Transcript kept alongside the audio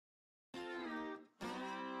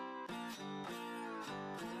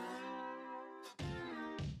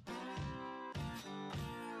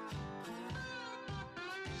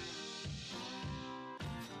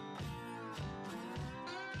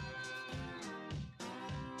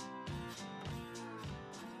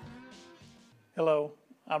Hello,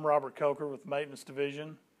 I'm Robert Coker with the Maintenance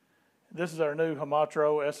Division. This is our new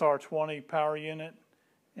Holmatro SR20 power unit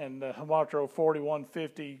and the Holmatro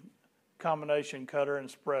 4150 combination cutter and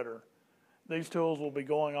spreader. These tools will be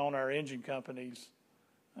going on our engine companies.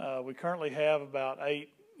 We currently have about 8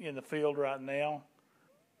 in the field right now.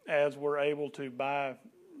 As we're able to buy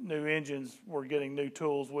new engines, we're getting new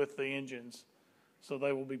tools with the engines, so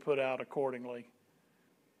they will be put out accordingly.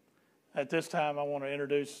 At this time, I want to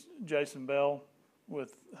introduce Jason Bell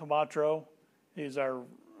with Holmatro. He's our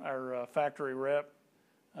factory rep.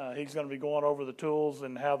 He's going to be going over the tools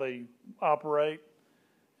and how they operate,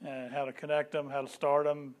 and how to connect them, how to start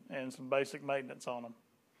them, and some basic maintenance on them.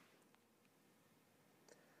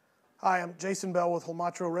 Hi, I'm Jason Bell with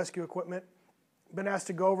Holmatro Rescue Equipment. Been asked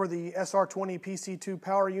to go over the SR20 PC2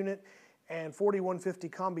 power unit and 4150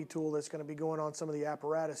 combi tool that's going to be going on some of the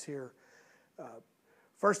apparatus here.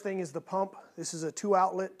 First thing is the pump. This is a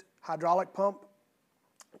 2-outlet hydraulic pump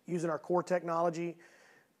using our core technology.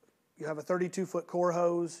 You have a 32-foot core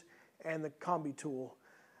hose and the combi tool.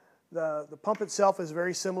 The pump itself is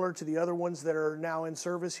very similar to the other ones that are now in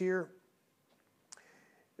service here.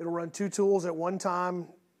 It'll run 2 tools at one time,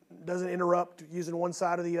 doesn't interrupt using one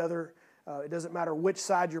side or the other. It doesn't matter which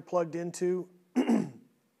side you're plugged into.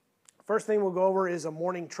 First thing we'll go over is a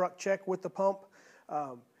morning truck check with the pump.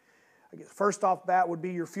 I guess first off bat would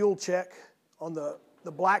be your fuel check. On the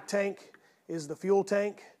black tank is the fuel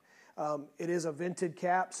tank. It is a vented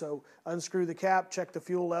cap, so unscrew the cap, check the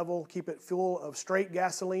fuel level, keep it full of straight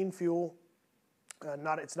gasoline fuel.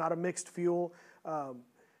 It's not a mixed fuel.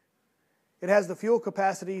 It has the fuel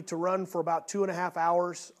capacity to run for about 2.5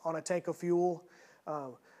 hours on a tank of fuel.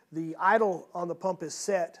 The idle on the pump is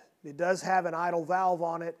set. It does have an idle valve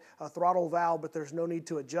on it, a throttle valve, but there's no need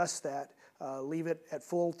to adjust that. Leave it at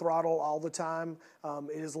full throttle all the time.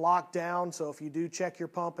 It is locked down, so if you do check your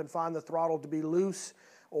pump and find the throttle to be loose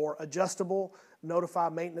or adjustable, notify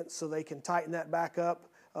maintenance so they can tighten that back up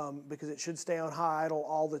because it should stay on high idle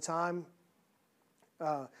all the time.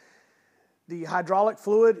 The hydraulic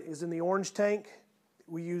fluid is in the orange tank.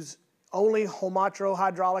 We use only Holmatro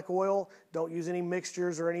hydraulic oil. Don't use any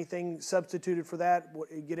mixtures or anything substituted for that.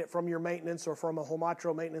 Get it from your maintenance or from a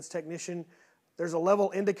Holmatro maintenance technician. There's a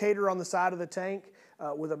level indicator on the side of the tank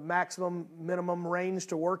with a maximum minimum range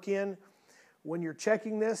to work in. When you're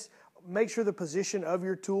checking this, make sure the position of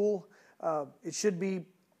your tool, it should be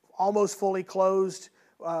almost fully closed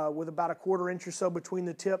with about a 1/4 inch or so between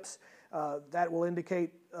the tips. That will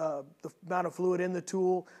indicate the amount of fluid in the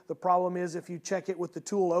tool. The problem is if you check it with the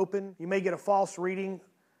tool open, you may get a false reading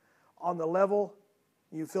on the level.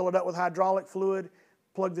 You fill it up with hydraulic fluid,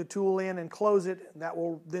 plug the tool in and close it, and that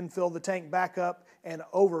will then fill the tank back up and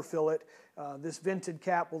overfill it. This vented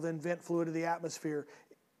cap will then vent fluid to the atmosphere.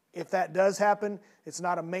 If that does happen, it's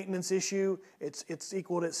not a maintenance issue. It's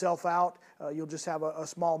equaled itself out. You'll just have a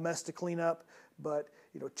small mess to clean up. But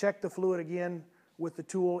check the fluid again with the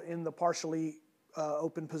tool in the partially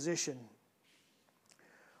open position.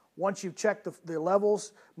 Once you've checked the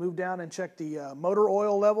levels, move down and check the motor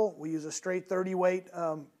oil level. We use a straight 30 weight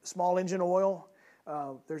small engine oil.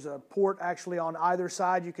 There's a port actually on either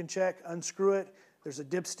side you can check. Unscrew it. There's a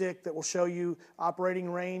dipstick that will show you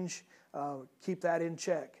operating range. Keep that in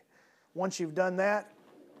check. Once you've done that,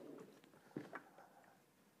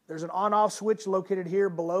 there's an on-off switch located here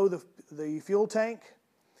below the fuel tank.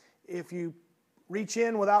 If you reach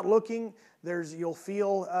in without looking, you'll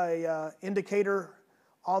feel a indicator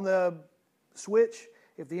on the switch.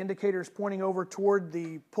 If the indicator is pointing over toward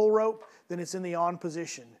the pull rope, then it's in the on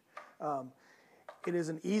position. It is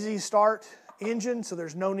an easy start engine, so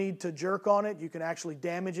there's no need to jerk on it. You can actually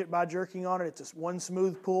damage it by jerking on it. It's just one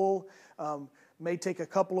smooth pull. May take a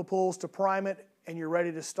couple of pulls to prime it, and you're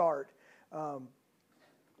ready to start.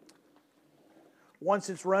 Once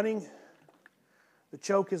it's running, the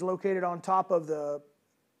choke is located on top of the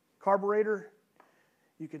carburetor.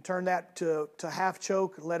 You can turn that to half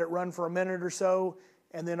choke, let it run for a minute or so,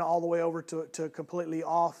 and then all the way over to completely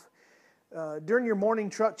off. During your morning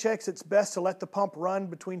truck checks, it's best to let the pump run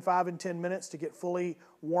between 5 and 10 minutes to get fully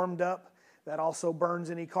warmed up. That also burns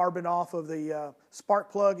any carbon off of the spark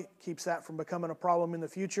plug, keeps that from becoming a problem in the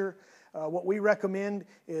future. What we recommend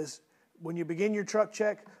is when you begin your truck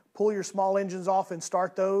check, pull your small engines off and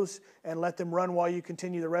start those and let them run while you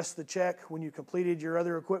continue the rest of the check. When you completed your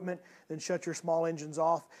other equipment, then shut your small engines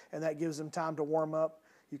off, and that gives them time to warm up.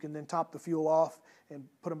 You can then top the fuel off and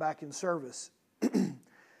put them back in service.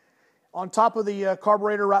 On top of the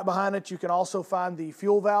carburetor right behind it, you can also find the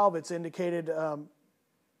fuel valve. It's indicated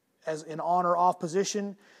as in on or off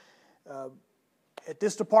position. At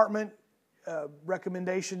this department,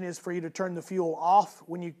 recommendation is for you to turn the fuel off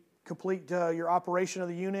when you complete your operation of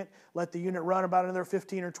the unit. Let the unit run about another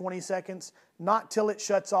 15 or 20 seconds, not till it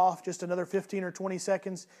shuts off, just another 15 or 20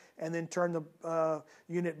 seconds, and then turn the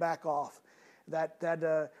unit back off.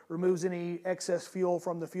 That removes any excess fuel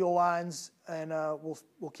from the fuel lines, and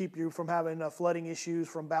will keep you from having flooding issues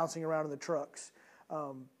from bouncing around in the trucks.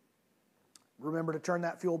 Remember to turn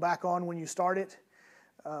that fuel back on when you start it.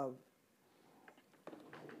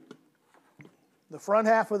 The front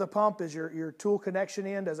half of the pump is your tool connection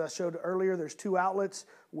end. As I showed earlier, there's 2 outlets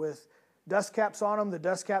with dust caps on them. The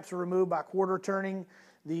dust caps are removed by quarter turning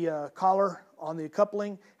the collar on the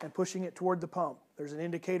coupling and pushing it toward the pump. There's an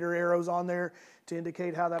indicator arrows on there to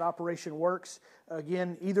indicate how that operation works.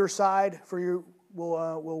 Again, either side for you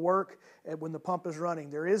will work when the pump is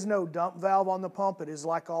running. There is no dump valve on the pump. It is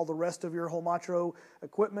like all the rest of your Holmatro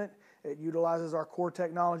equipment. It utilizes our core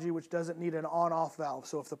technology, which doesn't need an on-off valve.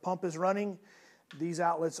 So if the pump is running, these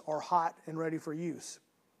outlets are hot and ready for use.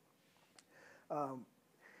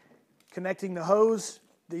 Connecting the hose,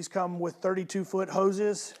 these come with 32-foot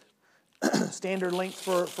hoses, standard length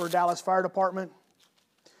for Dallas Fire Department.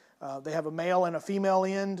 They have a male and a female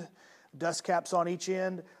end, dust caps on each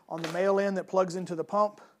end. On the male end that plugs into the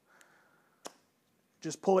pump,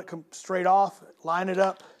 just pull it straight off, line it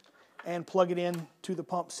up, and plug it in to the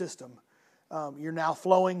pump system. You're now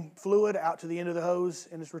flowing fluid out to the end of the hose,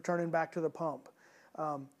 and it's returning back to the pump.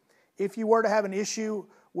 If you were to have an issue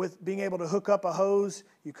with being able to hook up a hose,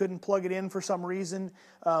 you couldn't plug it in for some reason,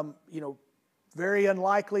 very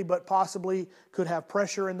unlikely, but possibly could have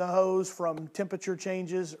pressure in the hose from temperature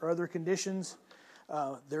changes or other conditions.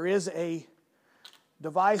 There is a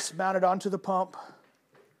device mounted onto the pump.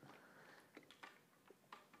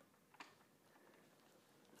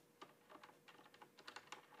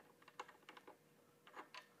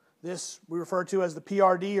 This we refer to as the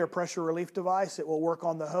PRD, or pressure relief device. It will work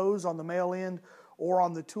on the hose, on the male end, or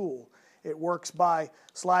on the tool. It works by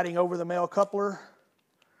sliding over the male coupler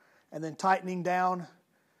and then tightening down.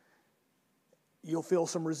 You'll feel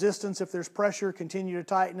some resistance if there's pressure. Continue to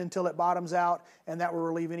tighten until it bottoms out, and that will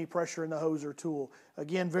relieve any pressure in the hose or tool.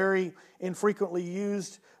 Again, very infrequently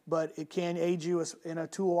used, but it can aid you in a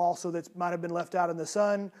tool also that might have been left out in the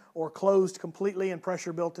sun or closed completely and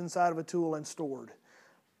pressure built inside of a tool and stored.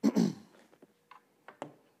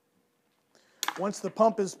 Once the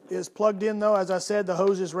pump is plugged in, though, as I said, the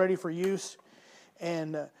hose is ready for use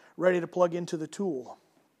and ready to plug into the tool.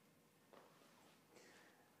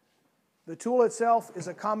 The tool itself is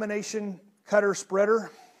a combination cutter spreader.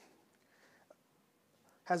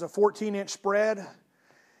 Has a 14-inch spread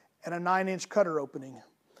and a 9-inch cutter opening.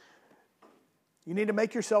 You need to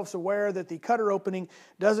make yourselves aware that the cutter opening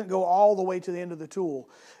doesn't go all the way to the end of the tool.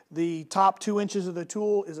 The top 2 inches of the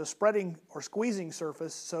tool is a spreading or squeezing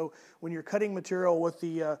surface, so when you're cutting material with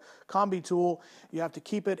the combi tool, you have to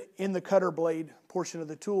keep it in the cutter blade portion of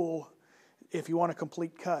the tool if you want to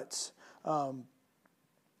complete cuts.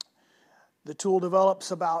 The tool develops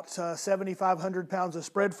about 7,500 pounds of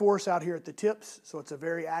spread force out here at the tips, so it's a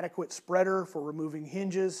very adequate spreader for removing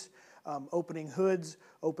hinges, opening hoods,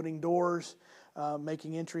 opening doors,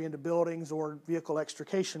 making entry into buildings or vehicle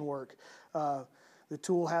extrication work. The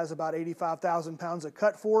tool has about 85,000 pounds of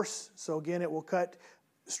cut force, so again it will cut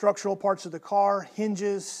structural parts of the car,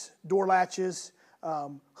 hinges, door latches,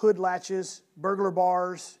 hood latches, burglar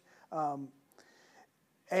bars,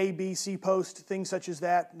 A, B, C post, things such as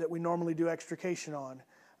that we normally do extrication on.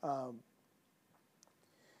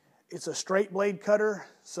 It's a straight blade cutter,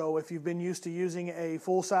 so if you've been used to using a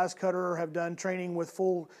full-size cutter or have done training with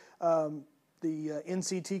the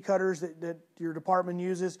NCT cutters that your department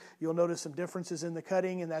uses, you'll notice some differences in the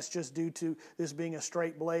cutting, and that's just due to this being a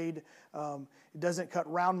straight blade. It doesn't cut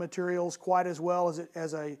round materials quite as well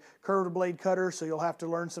as a curved blade cutter, so you'll have to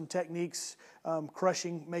learn some techniques,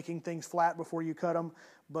 crushing, making things flat before you cut them,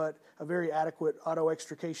 but a very adequate auto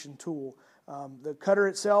extrication tool. The cutter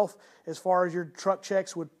itself, as far as your truck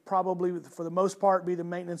checks, would probably, for the most part, be the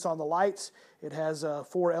maintenance on the lights. It has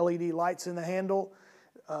 4 LED lights in the handle.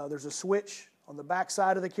 There's a switch on the back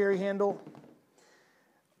side of the carry handle.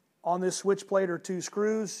 On this switch plate are 2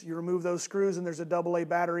 screws. You remove those screws, and there's a AA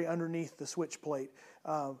battery underneath the switch plate.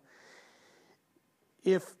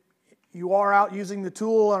 If you are out using the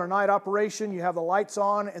tool on a night operation, you have the lights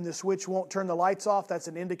on, and the switch won't turn the lights off, that's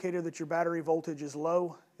an indicator that your battery voltage is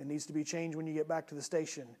low. It needs to be changed when you get back to the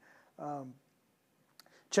station.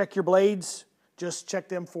 Check your blades. Just check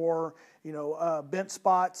them for bent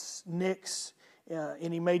spots, nicks,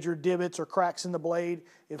 any major divots or cracks in the blade.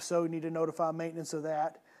 If so, you need to notify maintenance of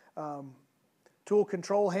that. Tool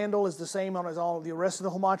control handle is the same as all of the rest of the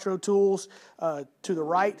Holmatro tools. To the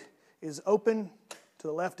right is open, to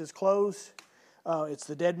the left is closed. It's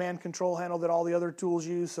the dead man control handle that all the other tools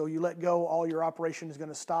use, so you let go, all your operation is going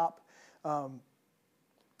to stop. The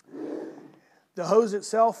hose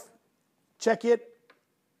itself, check it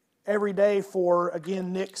every day for,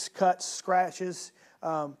 again, nicks, cuts, scratches.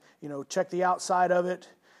 Check the outside of it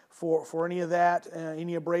for any of that.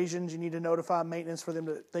 Any abrasions, you need to notify maintenance for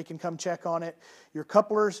them they can come check on it. Your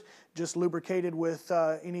couplers, just lubricated with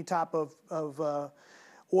any type of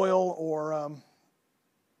oil or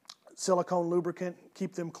silicone lubricant.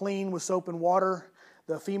 Keep them clean with soap and water.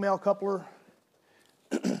 The female coupler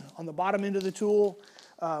on the bottom end of the tool,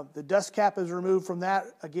 the dust cap is removed from that.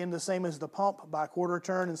 Again, the same as the pump, by a quarter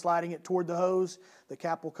turn and sliding it toward the hose. The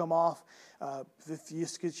cap will come off. If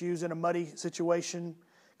this gets used in a muddy situation,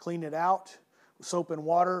 clean it out with soap and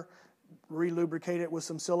water, re-lubricate it with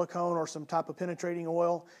some silicone or some type of penetrating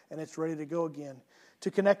oil, and it's ready to go again. To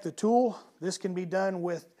connect the tool, this can be done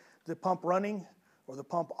with the pump running or the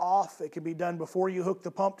pump off. It can be done before you hook the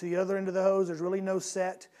pump to the other end of the hose. There's really no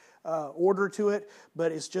set order to it,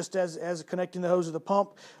 but it's just as connecting the hose to the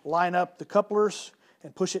pump. Line up the couplers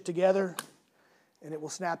and push it together, and it will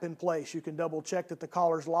snap in place. You can double check that the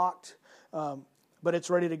collar's locked, but it's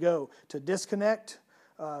ready to go. To disconnect,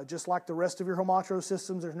 just like the rest of your Holmatro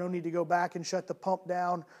systems, there's no need to go back and shut the pump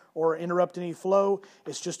down or interrupt any flow.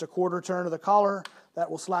 It's just a quarter turn of the collar that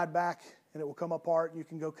will slide back and it will come apart. You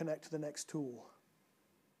can go connect to the next tool.